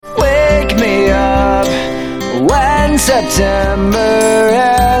September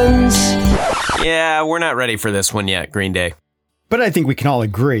ends. Yeah, we're not ready for this one yet, Green Day. But I think we can all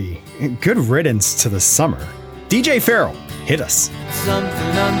agree, good riddance to the summer. DJ Farrell, hit us. Something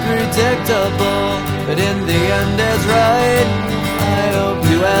unpredictable, but in the end is right. I hope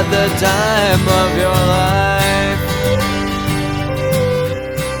you had the time of your life.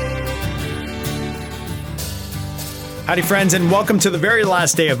 Howdy, friends, and welcome to the very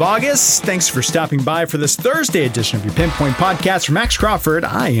last day of August. Thanks for stopping by for this Thursday edition of your Pinpoint Podcast. From Max Crawford,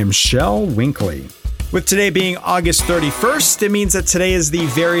 I am Shel Winkley. With today being August 31st, it means that today is the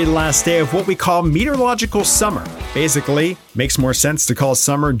very last day of what we call Meteorological Summer. Basically, makes more sense to call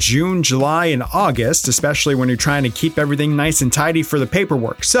summer June, July, and August, especially when you're trying to keep everything nice and tidy for the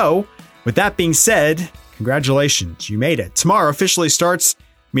paperwork. So, with that being said, congratulations, you made it. Tomorrow officially starts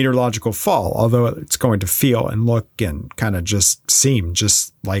meteorological fall, although it's going to feel and look and kind of just seem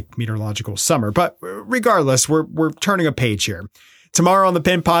just like meteorological summer. But regardless, we're turning a page here. Tomorrow on the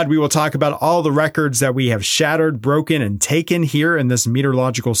PinPod, we will talk about all the records that we have shattered, broken, and taken here in this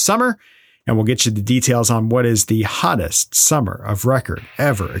meteorological summer. And we'll get you the details on what is the hottest summer of record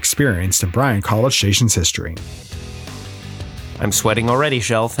ever experienced in Bryan College Station's history. I'm sweating already,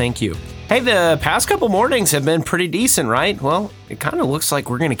 Shel. Thank you. Hey, the past couple mornings have been pretty decent, right? Well, it kind of looks like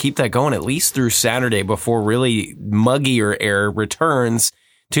we're going to keep that going at least through Saturday before really muggier air returns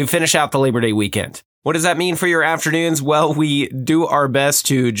to finish out the Labor Day weekend. What does that mean for your afternoons? Well, we do our best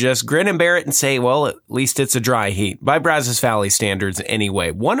to just grin and bear it and say, well, at least it's a dry heat by Brazos Valley standards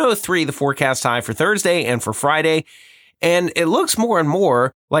anyway. 103, the forecast high for Thursday and for Friday. And it looks more and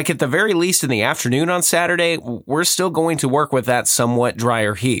more like at the very least in the afternoon on Saturday, we're still going to work with that somewhat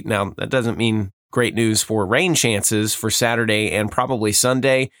drier heat. Now, that doesn't mean great news for rain chances for Saturday and probably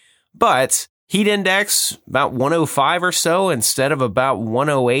Sunday, but heat index about 105 or so instead of about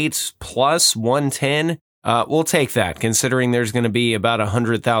 108 plus 110. We'll take that, considering there's going to be about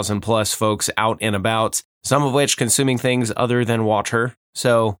 100,000 plus folks out and about, some of which consuming things other than water.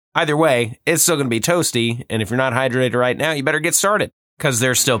 So either way, it's still going to be toasty. And if you're not hydrated right now, you better get started because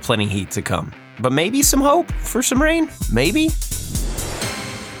there's still plenty heat to come. But maybe some hope for some rain. Maybe.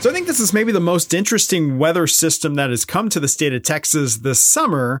 So I think this is maybe the most interesting weather system that has come to the state of Texas this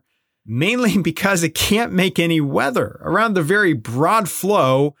summer, mainly because it can't make any weather around the very broad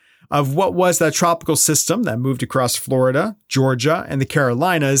flow of what was that tropical system that moved across Florida, Georgia, and the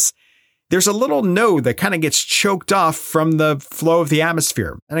Carolinas. There's a little node that kind of gets choked off from the flow of the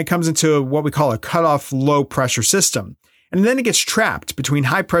atmosphere, and it comes into what we call a cutoff low pressure system. And then it gets trapped between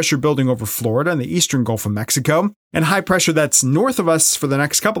high pressure building over Florida and the eastern Gulf of Mexico, and high pressure that's north of us for the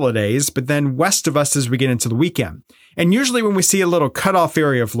next couple of days, but then west of us as we get into the weekend. And usually when we see a little cutoff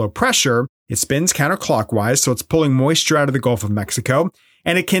area of low pressure, it spins counterclockwise, so it's pulling moisture out of the Gulf of Mexico,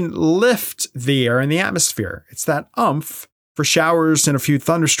 and it can lift the air in the atmosphere. It's that oomph for showers and a few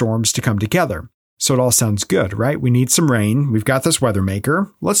thunderstorms to come together. So it all sounds good, right? We need some rain. We've got this weather maker.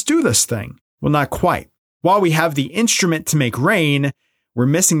 Let's do this thing. Well, not quite. While we have the instrument to make rain, we're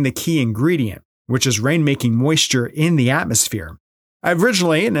missing the key ingredient, which is rain-making moisture in the atmosphere.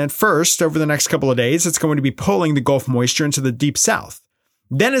 Originally, and at first, over the next couple of days, it's going to be pulling the Gulf moisture into the deep south.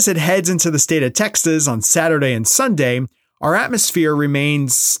 Then as it heads into the state of Texas on Saturday and Sunday, our atmosphere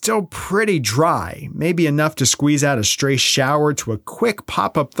remains still pretty dry, maybe enough to squeeze out a stray shower to a quick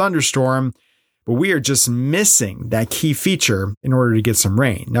pop-up thunderstorm, but we are just missing that key feature in order to get some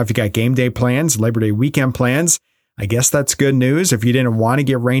rain. Now, if you got game day plans, Labor Day weekend plans, I guess that's good news if you didn't want to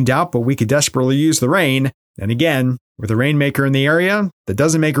get rained out, but we could desperately use the rain. And again, with a rainmaker in the area that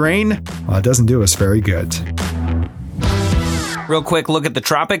doesn't make rain, well, it doesn't do us very good. Real quick look at the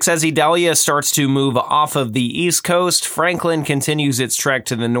tropics as Idalia starts to move off of the east coast. Franklin continues its trek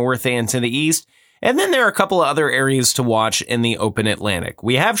to the north and to the east. And then there are a couple of other areas to watch in the open Atlantic.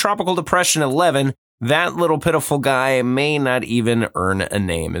 We have Tropical Depression 11. That little pitiful guy may not even earn a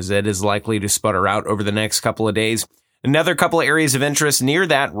name, as it is likely to sputter out over the next couple of days. Another couple of areas of interest near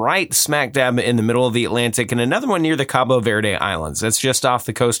that, right smack dab in the middle of the Atlantic, and another one near the Cabo Verde Islands. That's just off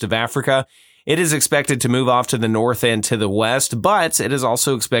the coast of Africa. It is expected to move off to the north and to the west, but it is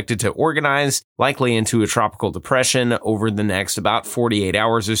also expected to organize, likely into a tropical depression over the next about 48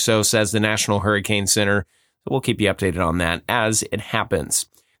 hours or so, says the National Hurricane Center. So we'll keep you updated on that as it happens.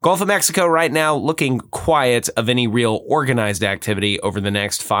 Gulf of Mexico right now looking quiet of any real organized activity over the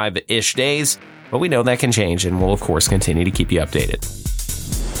next 5-ish days, but we know that can change, and we'll of course continue to keep you updated.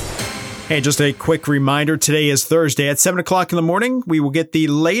 Hey, just a quick reminder, today is Thursday at 7 o'clock in the morning. We will get the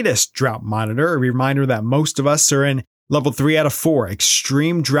latest drought monitor, a reminder that most of us are in level 3 out of 4,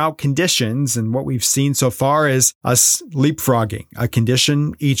 extreme drought conditions. And what we've seen so far is us leapfrogging a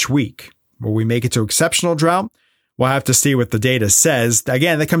condition each week. Will we make it to exceptional drought? We'll have to see what the data says.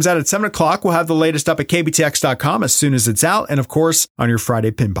 Again, that comes out at 7 o'clock. We'll have the latest up at kbtx.com as soon as it's out. And of course, on your Friday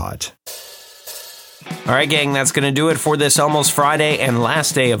PinPod. All right, gang, that's going to do it for this almost Friday and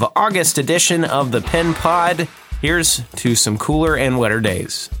last day of August edition of the PinPod. Here's to some cooler and wetter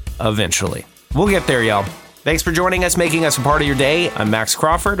days. Eventually. We'll get there, y'all. Thanks for joining us, making us a part of your day. I'm Max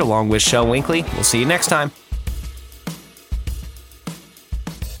Crawford, along with Shel Winkley. We'll see you next time.